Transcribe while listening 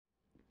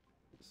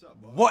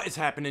What is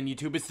happening,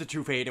 YouTube? It's the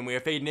True Fade, and we are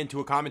fading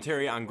into a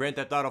commentary on Grand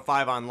Theft Auto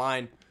 5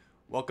 Online.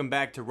 Welcome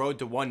back to Road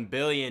to 1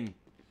 Billion.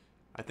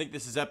 I think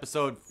this is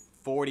episode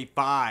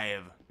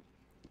 45.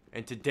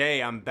 And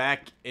today, I'm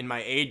back in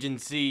my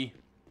agency.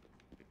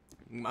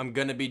 I'm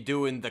gonna be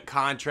doing the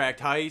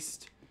contract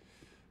heist.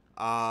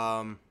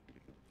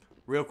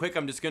 Real quick,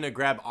 I'm just gonna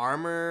grab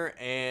armor,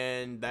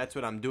 and that's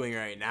what I'm doing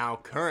right now,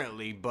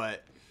 currently,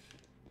 but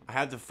I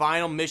have the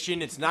final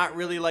mission. It's not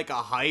really like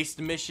a heist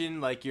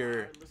mission, like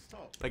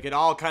it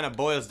all kind of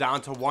boils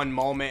down to one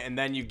moment, and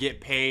then you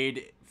get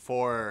paid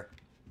for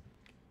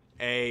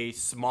a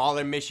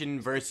smaller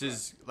mission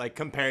versus, like,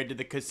 compared to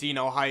the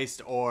casino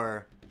heist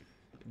or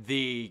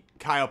the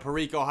Cayo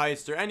Perico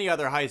heist or any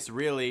other heist,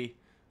 really.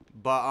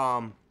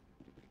 But,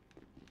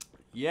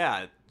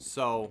 yeah,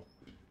 so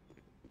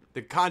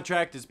the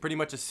contract is pretty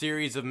much a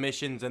series of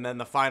missions, and then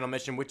the final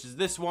mission, which is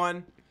this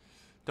one,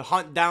 to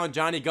hunt down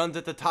Johnny Guns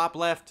at the top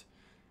left,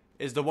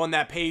 is the one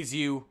that pays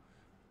you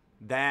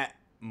that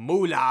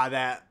moolah,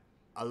 that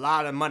a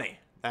lot of money.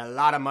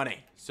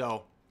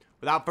 So,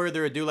 without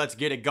further ado, let's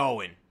get it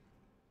going.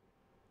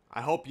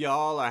 I hope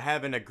y'all are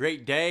having a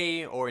great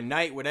day or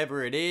night,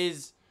 whatever it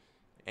is.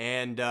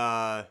 And,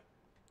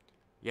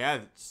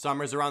 yeah,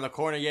 summer's around the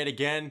corner yet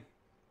again.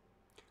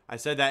 I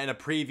said that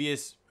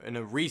in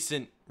a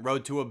recent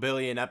Road to a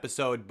Billion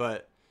episode,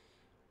 but,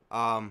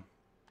 yeah,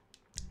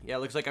 it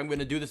looks like I'm going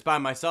to do this by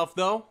myself,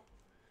 though.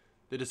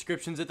 The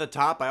description's at the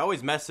top. I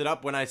always mess it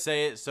up when I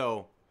say it,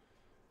 so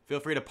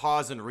feel free to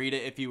pause and read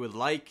it if you would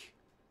like.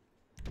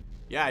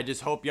 Yeah, I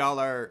just hope y'all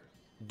are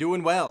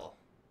doing well.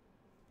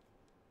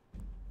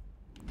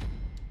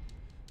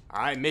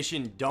 Alright,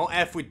 mission Don't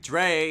F with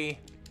Dre.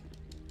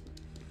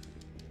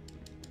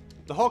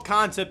 The whole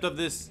concept of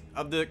this,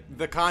 of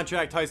the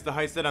contract heist, the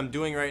heist that I'm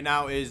doing right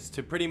now, is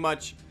to pretty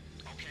much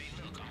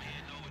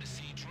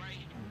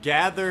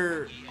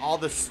gather all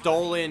the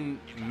stolen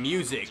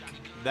music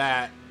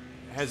that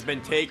has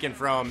been taken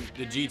from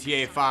the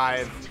GTA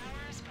 5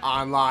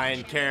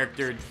 online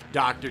character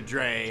Dr.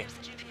 Dre.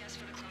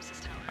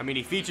 I mean,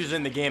 he features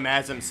in the game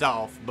as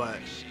himself, but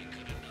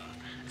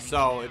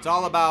so it's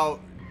all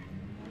about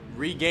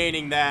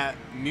regaining that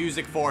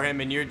music for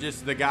him, and you're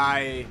just the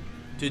guy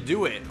to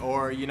do it.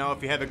 Or, you know,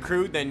 if you have a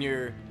crew, then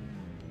you're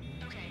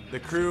the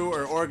crew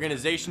or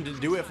organization to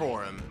do it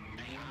for him.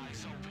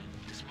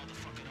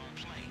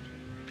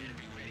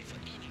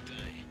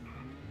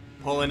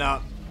 Pulling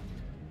up.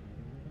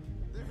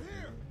 They're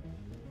here.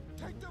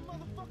 Take them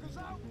motherfuckers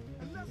out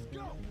and let's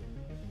go.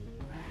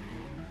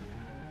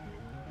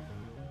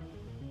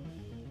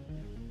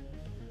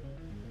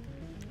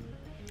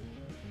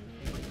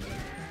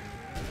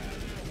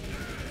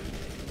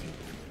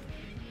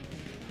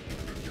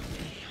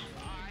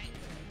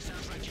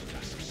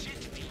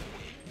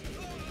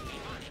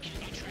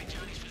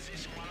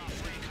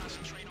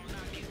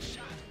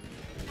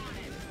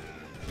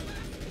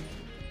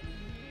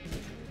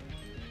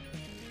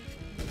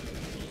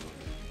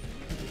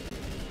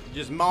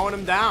 Just mowing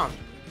them down.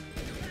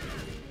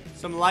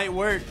 Some light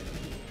work.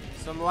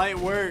 Some light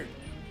work.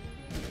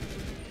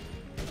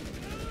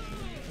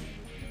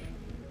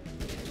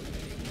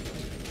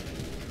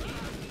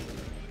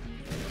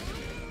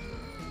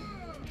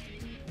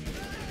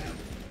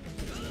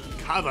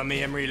 Cover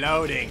me, I'm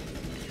reloading.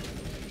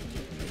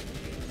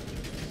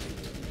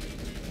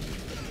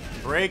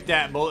 Break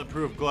that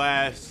bulletproof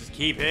glass. Just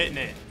keep hitting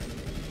it.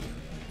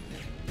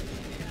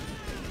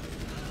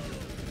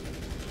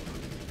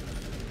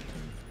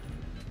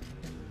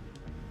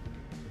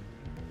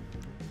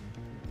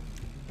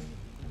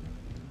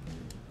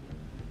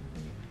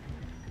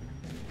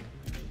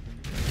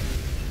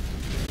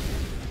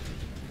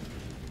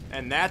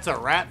 And that's a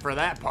wrap for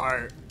that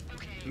part.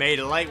 Made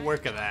light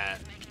work of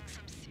that.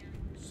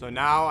 So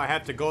now I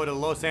have to go to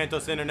Los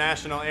Santos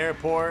International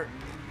Airport,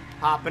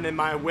 hopping in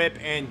my whip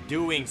and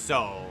doing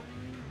so.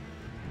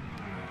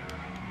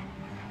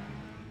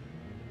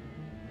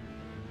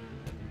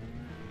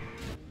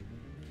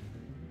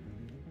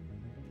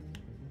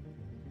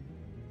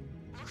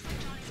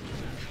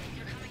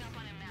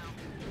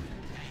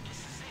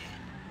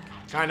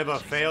 Kind of a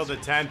failed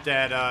attempt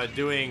at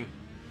doing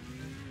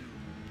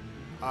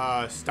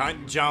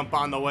stunt jump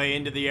on the way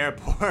into the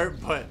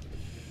airport, but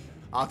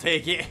I'll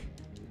take it.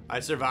 I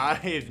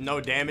survived.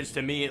 No damage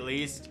to me, at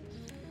least.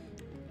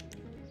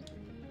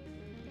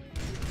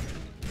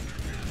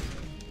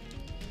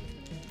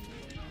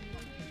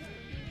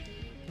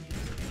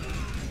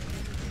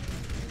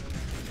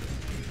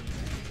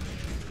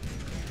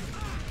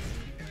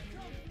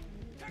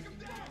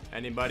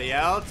 Anybody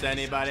else?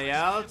 Anybody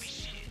else?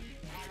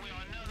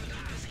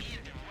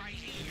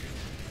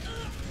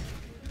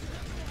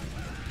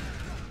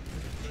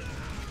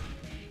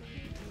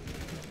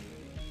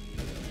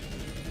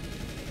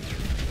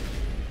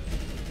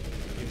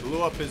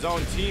 Blew up his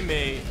own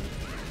teammate.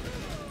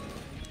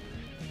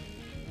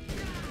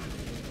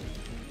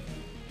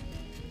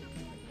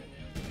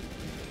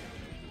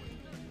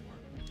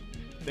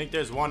 I think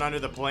there's one under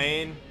the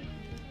plane.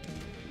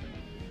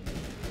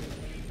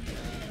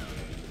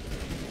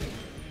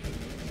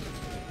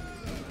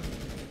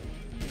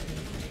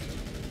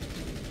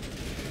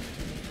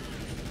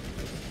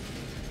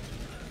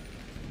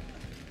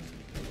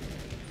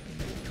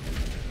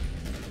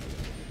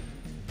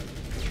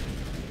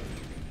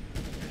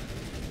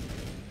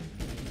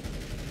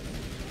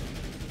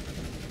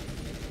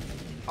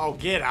 Oh,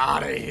 get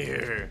out of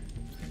here.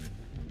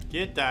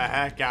 Get the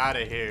heck out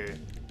of here.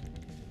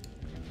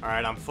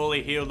 Alright, I'm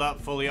fully healed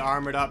up, fully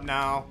armored up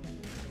now.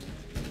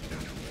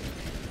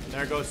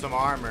 There goes some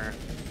armor.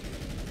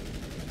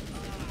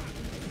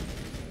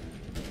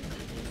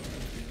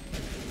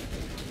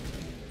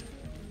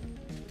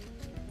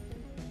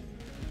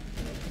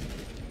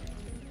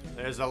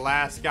 There's the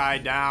last guy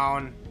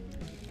down.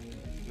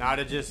 Now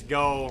to just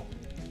go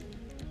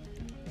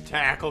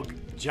tackle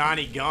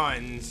Johnny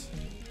Guns.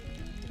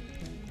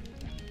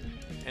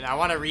 And I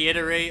want to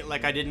reiterate,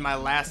 like I did in my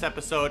last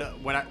episode,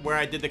 where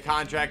I did the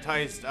contract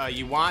heist,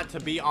 you want to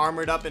be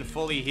armored up and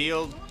fully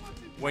healed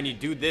when you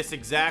do this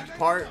exact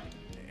part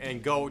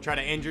and go try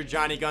to injure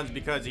Johnny Guns,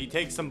 because he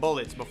takes some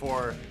bullets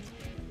before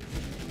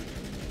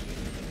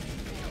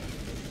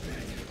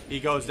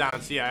he goes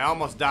down. See, I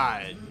almost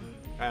died.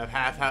 I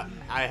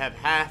have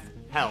half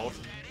health.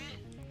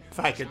 If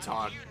I could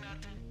talk.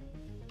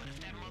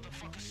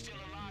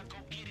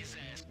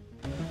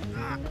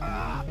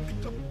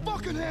 Get the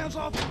fucking hands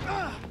off!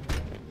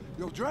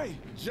 Yo, Dre.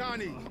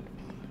 Johnny,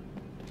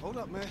 Hold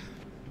up, man.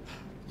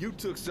 you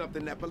took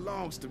something that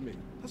belongs to me.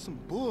 That's some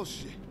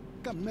bullshit.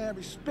 Got mad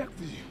respect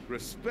for you.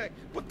 Respect?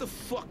 What the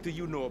fuck do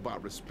you know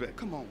about respect?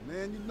 Come on,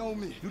 man. You know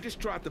me. You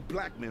just tried to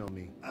blackmail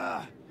me.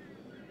 I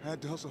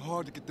had to hustle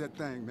hard to get that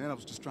thing, man. I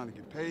was just trying to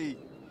get paid.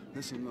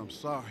 Listen, I'm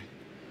sorry.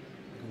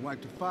 I can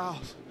wipe the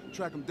files,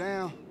 track them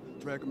down,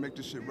 drag and make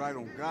this shit right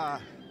on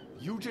God.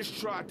 You just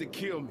tried to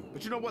kill me.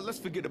 But you know what? Let's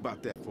forget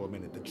about that for a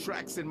minute. The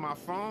tracks in my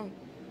phone,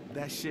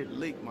 that shit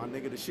leaked, my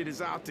nigga. The shit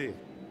is out there.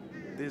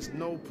 There's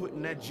no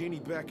putting that genie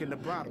back in the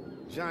bottle.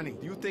 Johnny,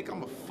 you think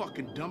I'm a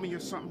fucking dummy or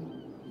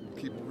something?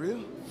 Keep it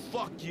real?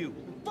 Fuck you.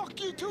 Fuck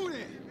you too,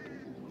 then.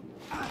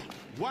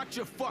 Watch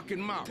your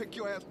fucking mouth. Take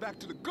your ass back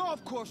to the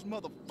golf course,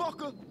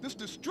 motherfucker. This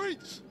the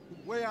streets.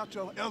 Way out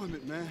your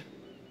element, man.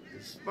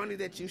 It's funny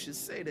that you should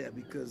say that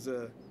because,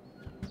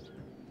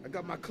 I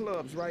got my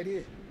clubs right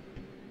here.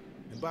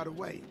 And by the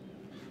way,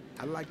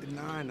 I like the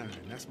 9-iron.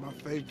 That's my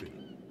favorite.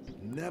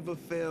 Never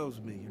fails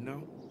me, you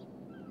know?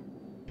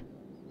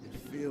 It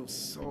feels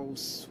so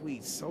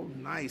sweet, so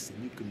nice,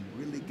 and you can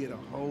really get a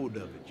hold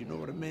of it. You know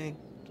what I mean?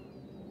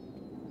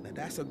 Now,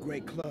 that's a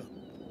great club.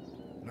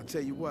 And I'll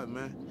tell you what,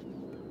 man.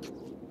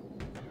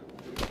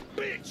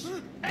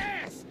 Bitch!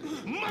 Ass!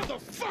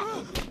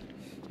 Motherfucker!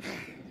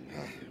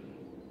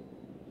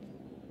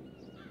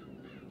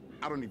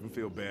 I don't even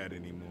feel bad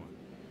anymore.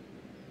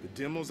 The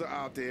demos are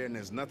out there and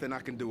there's nothing I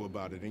can do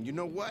about it. And you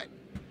know what?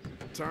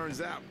 Turns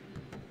out,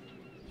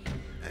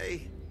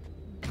 hey,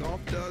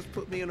 golf does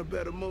put me in a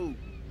better mood.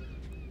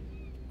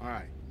 All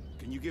right,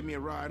 can you give me a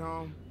ride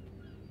home?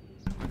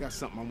 I got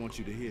something I want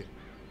you to hear.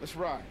 Let's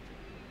ride.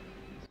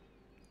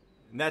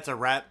 And that's a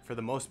wrap for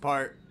the most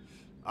part.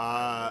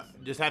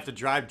 Just have to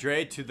drive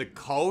Dre to the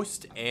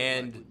coast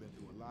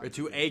or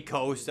to a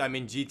coast. I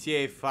mean,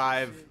 GTA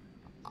 5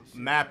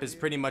 map is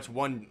pretty much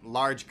one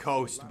large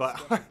coast, but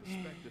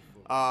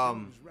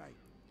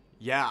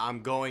yeah,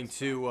 I'm going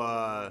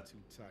to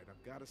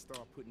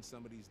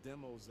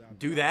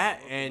do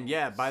that. And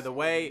yeah, by the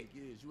way,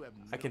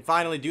 I can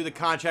finally do the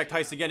contract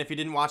heist again. If you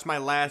didn't watch my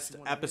last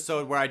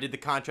episode where I did the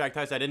contract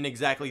heist, I didn't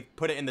exactly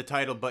put it in the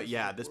title, but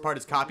yeah, this part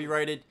is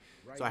copyrighted,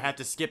 so I had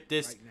to skip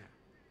this.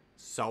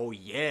 So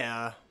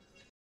yeah.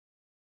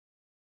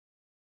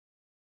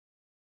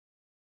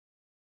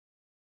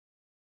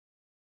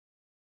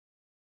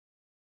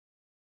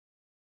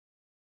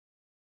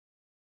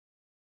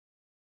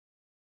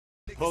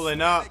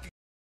 Pulling up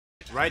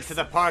right to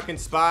the parking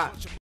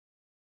spot.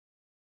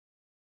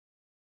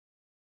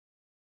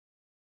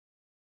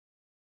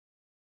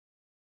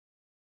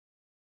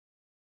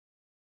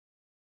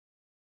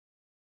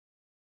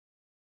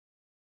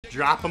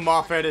 Drop him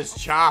off at his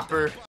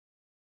chopper.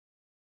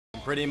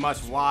 Pretty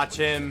much watch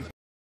him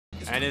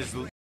and his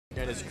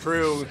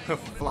crew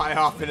fly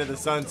off into the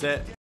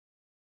sunset.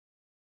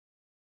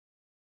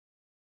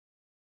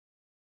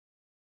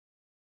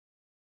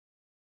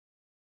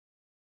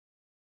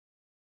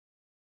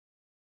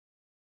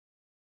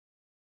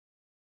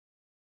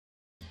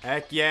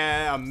 Heck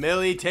yeah, a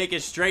milli, take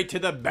it straight to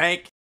the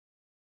bank.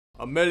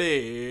 A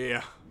milli.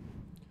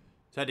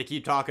 Just had to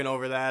keep talking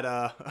over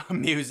that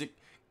music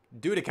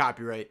due to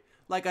copyright,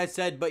 like I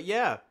said. But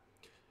yeah,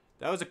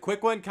 that was a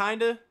quick one,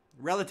 kinda.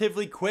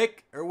 Relatively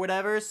quick or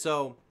whatever,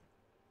 so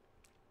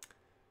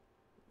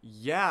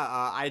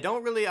yeah,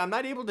 I'm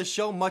not able to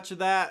show much of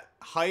that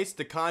heist,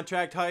 the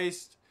contract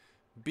heist,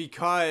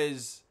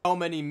 because so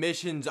many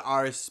missions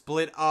are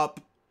split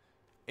up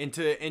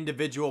into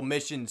individual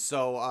missions.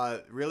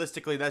 So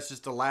realistically, that's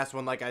just the last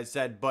one, like I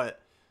said,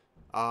 but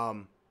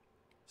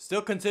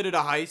still considered a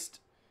heist.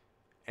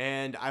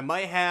 And I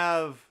might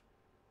have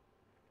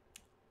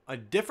a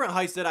different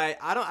heist that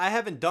I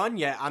haven't done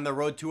yet on the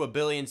Road to a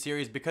Billion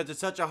series, because it's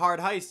such a hard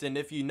heist. And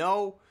if you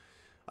know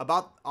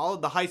about all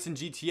of the heists in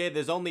GTA,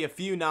 there's only a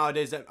few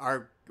nowadays that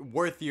are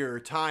worth your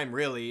time,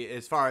 really,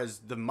 as far as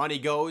the money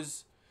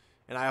goes.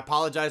 And I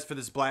apologize for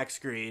this black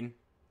screen.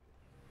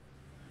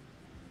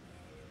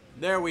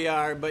 There we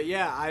are. But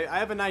yeah, I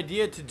have an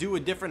idea to do a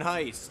different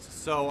heist.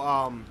 So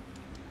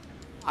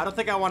I don't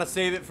think I want to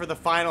save it for the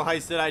final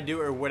heist that I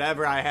do or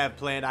whatever I have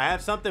planned. I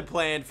have something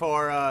planned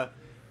for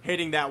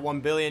hitting that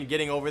 1 billion,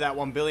 getting over that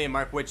 1 billion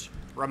mark, which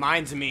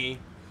reminds me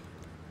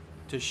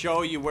to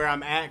show you where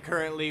I'm at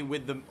currently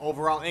with the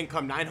overall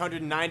income,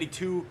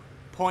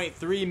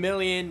 992.3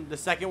 million. The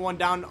second one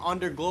down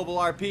under global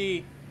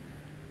RP.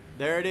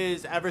 There it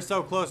is, ever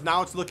so close.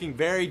 Now it's looking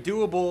very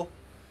doable.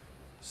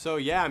 So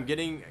yeah, I'm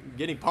getting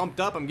pumped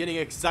up. I'm getting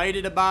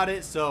excited about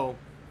it. So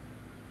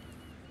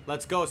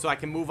let's go so I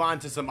can move on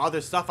to some other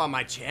stuff on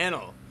my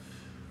channel.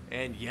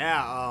 And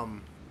yeah,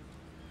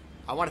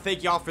 I want to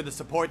thank y'all for the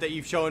support that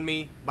you've shown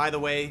me, by the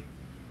way,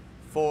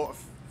 for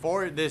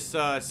this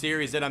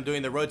series that I'm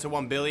doing, the Road to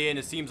 1 Billion.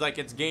 It seems like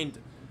it's gained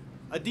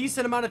a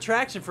decent amount of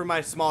traction for my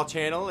small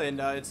channel, and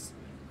it's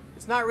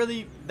not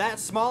really that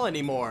small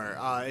anymore.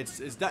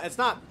 It's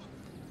not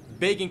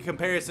big in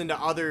comparison to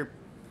other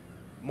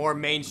more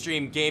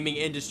mainstream gaming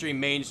industry,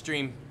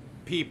 mainstream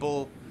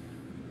people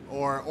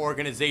or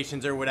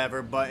organizations or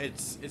whatever, but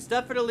it's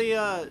definitely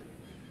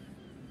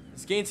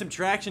it's gained some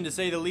traction, to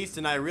say the least,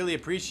 and I really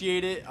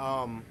appreciate it.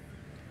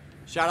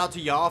 Shout out to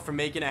y'all for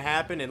making it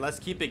happen, and let's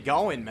keep it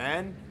going,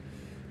 man.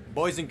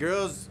 Boys and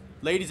girls,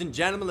 ladies and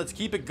gentlemen, let's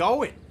keep it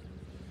going.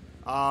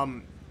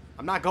 I'm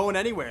not going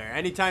anywhere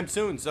anytime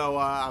soon, so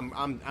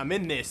I'm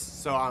in this.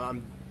 So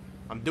I'm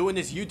doing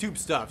this YouTube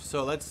stuff.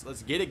 So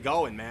let's get it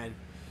going, man.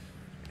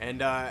 And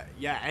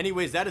yeah,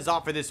 anyways, that is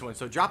all for this one.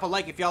 So drop a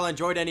like if y'all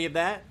enjoyed any of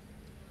that,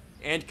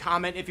 and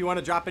comment if you want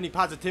to drop any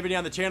positivity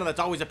on the channel. That's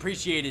always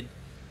appreciated.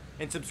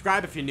 And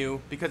subscribe if you're new,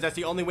 because that's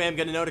the only way I'm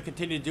going to know to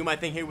continue to do my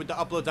thing here with the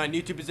uploads on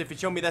YouTube, is if you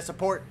show me that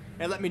support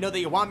and let me know that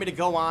you want me to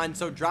go on.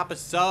 So drop a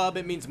sub.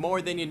 It means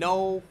more than you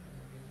know.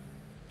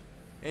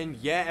 And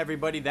yeah,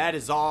 everybody, that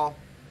is all.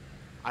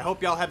 I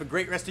hope y'all have a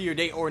great rest of your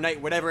day or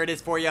night, whatever it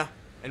is for you.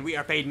 And we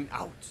are fading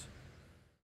out.